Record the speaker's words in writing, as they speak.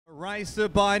Racer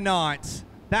by night.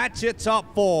 That's your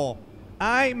top four.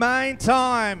 A main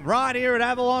time right here at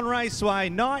Avalon Raceway,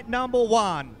 night number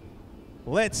one.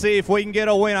 Let's see if we can get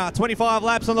a winner. 25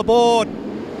 laps on the board.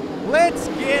 Let's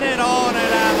get it on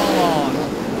at Avalon.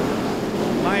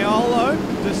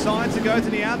 Mayolo decides to go to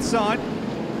the outside.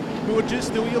 Gorgeous,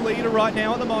 still your leader right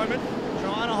now at the moment.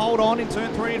 Trying to hold on in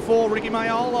turn 3 and 4. Ricky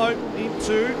Mayolo in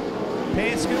 2.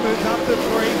 Pesca moves up to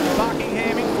 3.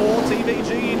 Buckingham in 4.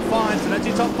 TVG in 5. So that's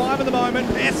your top 5 at the moment.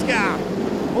 Pesca.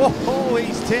 Oh,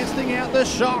 he's testing out the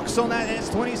shocks on that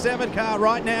S27 car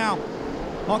right now.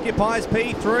 Occupies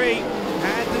P3.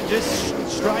 Had to just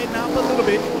straighten up a little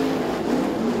bit.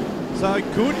 So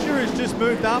Goodyear has just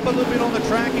moved up a little bit on the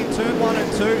track in turn 1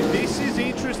 and 2. This is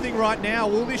interesting right now.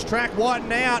 Will this track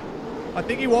widen out? I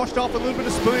think he washed off a little bit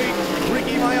of speed.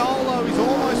 Ricky Mayolo is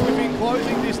almost within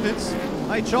closing distance.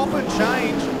 They chop and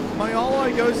change.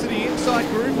 Mayolo goes to the inside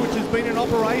groove, which has been in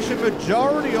operation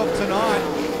majority of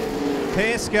tonight.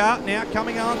 Pesca now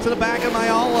coming on to the back of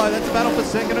Mayolo. That's a battle for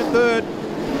second and third.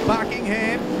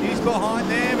 Buckingham is behind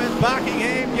them, and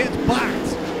Buckingham gets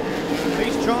backed.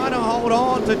 He's trying to hold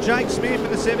on to Jake Smith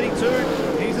in the 72.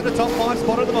 He's at the top 5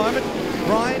 spot at the moment.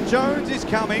 Ryan Jones is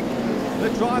coming. The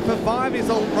drive for 5 is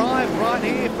arrived right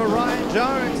here for Ryan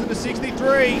Jones in the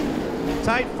 63.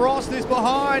 Tate Frost is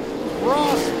behind.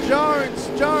 Frost, Jones,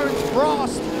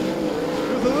 Frost.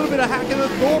 There's a little bit of hack of the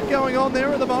thought going on there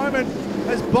at the moment,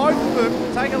 as both of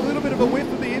them take a little bit of a whiff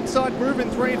of the inside groove in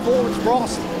 3 and 4. It's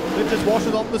Frost that just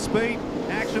washes off the speed.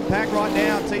 Action pack right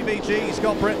now. TVG's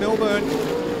got Brett Milburn.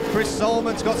 Chris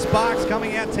Solomon's got Sparks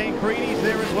coming out. Tancredi's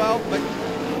there as well. But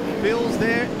Bill's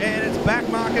there, and its back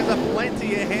markers are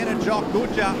plenty ahead of Jock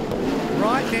Goodyear.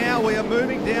 Right now we are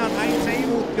moving down. 18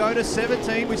 will go to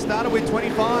 17. We started with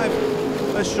 25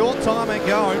 a short time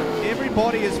ago.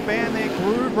 Everybody has found their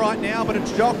groove right now, but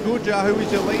it's Jock Goodyear who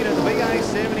is your leader. The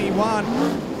VA71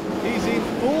 is in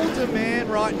full demand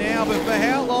right now, but for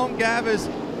how long,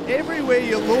 Gavers? Everywhere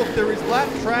you look, there is lap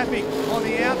traffic on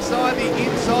the outside, the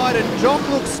inside, and Jock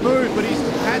looks smooth, but he's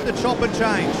had to chop and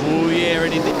change. Oh yeah,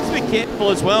 and he needs to be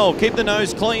careful as well. Keep the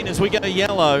nose clean as we go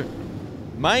yellow.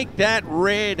 Make that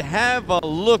red. Have a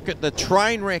look at the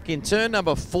train wreck in turn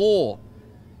number 4.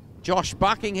 Josh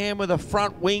Buckingham with a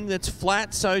front wing that's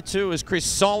flat, so too is Chris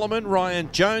Solomon.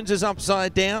 Ryan Jones is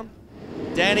upside down.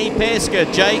 Danny Pesca,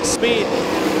 Jake Smith,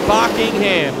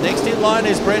 Buckingham. Next in line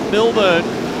is Brett Milburn.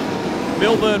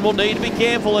 Milburn will need to be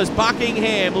careful as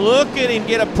Buckingham, look at him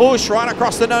get a push right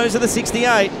across the nose of the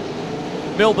 68.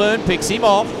 Milburn picks him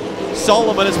off.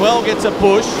 Solomon as well gets a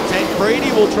push. Tancredi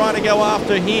will try to go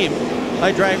after him.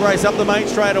 They drag race up the main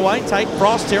straight away. Tate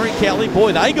Frost, Terry Kelly,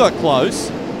 boy, they got close.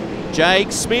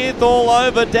 Jake Smith all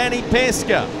over Danny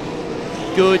Pesca.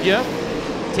 Goodyear,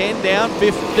 10 down,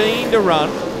 15 to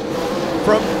run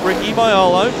from Ricky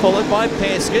Mayolo, followed by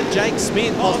Pesca. Jake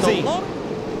Smith, Aussie.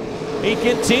 He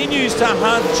continues to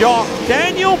hunt Jock.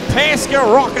 Daniel Pesca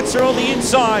rockets her on the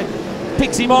inside.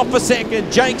 Picks him off for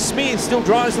second. Jake Smith still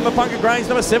drives from the Punker Grays,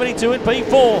 number 72 in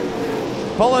P4.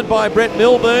 Followed by Brett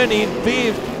Milburn in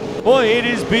 5th. Boy, it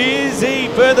is busy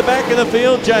further back in the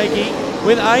field, Jakey,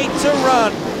 with 8 to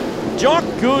run. Jock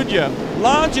Goodyear,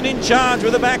 large and in charge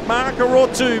with a back marker or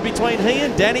 2 between he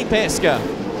and Danny Pesca.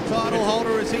 Title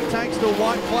holder as he takes the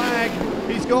white flag.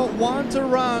 He's got 1 to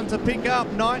run to pick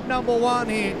up night number 1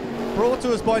 here. Brought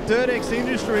to us by DirtX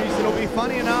Industries. It'll be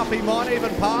funny enough, he might even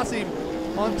pass him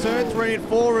on turn 3 and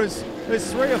 4 as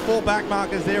there's 3 or 4 back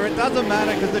markers there. It doesn't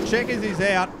matter because the checkers is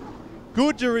out.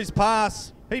 Goodyear is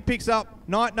pass. He picks up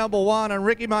night number 1, and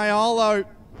Ricky Mayolo,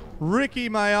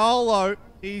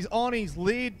 he's on his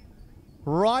lid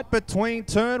right between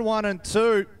turn 1 and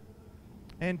 2.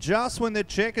 And just when the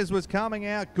checkers was coming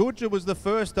out, Goodyear was the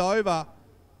first over.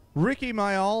 Ricky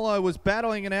Mayolo was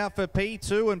battling it out for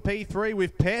P2 and P3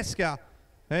 with Pesca,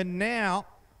 and now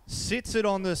sits it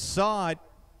on the side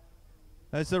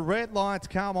as the red lights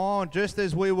come on just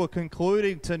as we were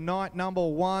concluding tonight number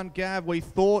 1. Gav, we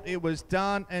thought it was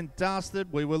done and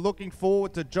dusted. We were looking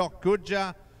forward to Jock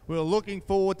Goodyear. We were looking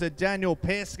forward to Daniel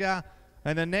Pesca,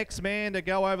 and the next man to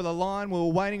go over the line we were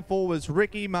waiting for was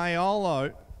Ricky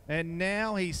Mayolo, and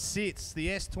now he sits the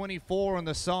S24 on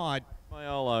the side.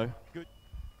 Mayolo. Good.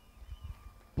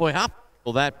 Boy, up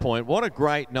till that point, what a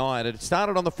great night. It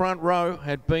started on the front row,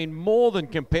 had been more than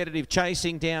competitive,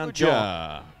 chasing down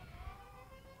Jock.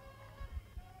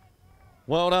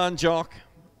 Well done, Jock.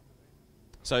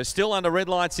 So still under red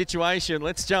light situation.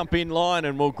 Let's jump in line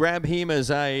and we'll grab him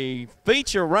as a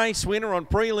feature race winner on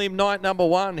prelim night number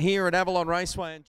 1 here at Avalon Raceway.